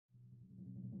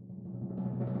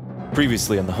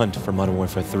Previously on the hunt for Modern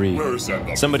Warfare 3,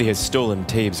 somebody has stolen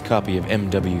Tejbz's copy of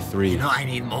MW3. You know I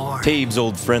need more. Tejbz's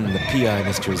old friend, the PI,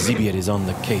 Mr. Zbjet, is on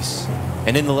the case.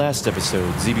 And in the last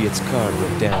episode, Zbjet's car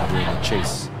broke down during the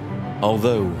chase.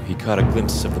 Although, he caught a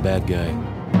glimpse of the bad guy.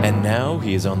 And now,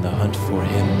 he is on the hunt for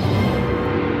him.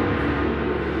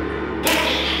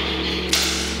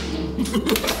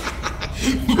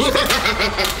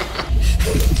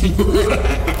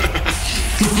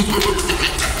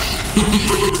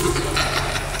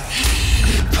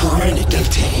 Poor little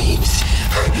Tejbz.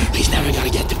 He's never gonna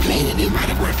get to play the new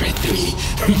Modern Warfare 3.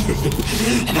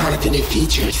 And all of the new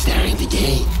features there in the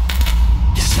game.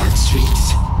 The slug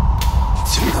streaks,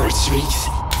 support streaks,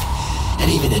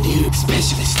 and even the new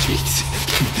specialist streaks.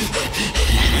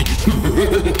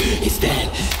 Instead,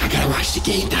 I gotta watch the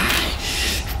game die.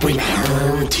 Bring my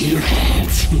own 2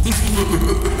 hands.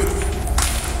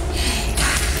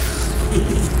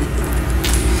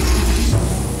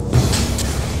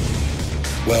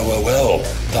 Well,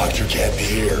 Doctor can't be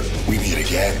here. We meet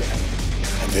again.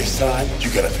 And this time, you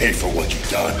gotta pay for what you've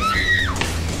done.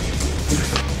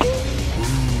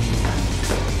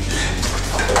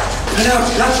 No,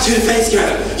 not the two-face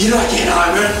girl. You know I can't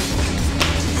armor.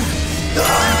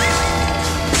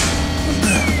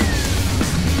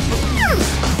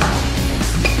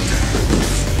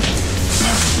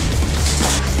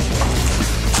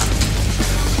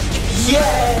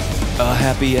 Yeah! A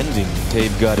happy ending.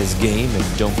 Tejbz got his game,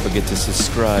 and don't forget to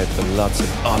subscribe for lots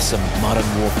of awesome Modern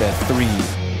Warfare 3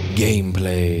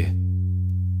 gameplay.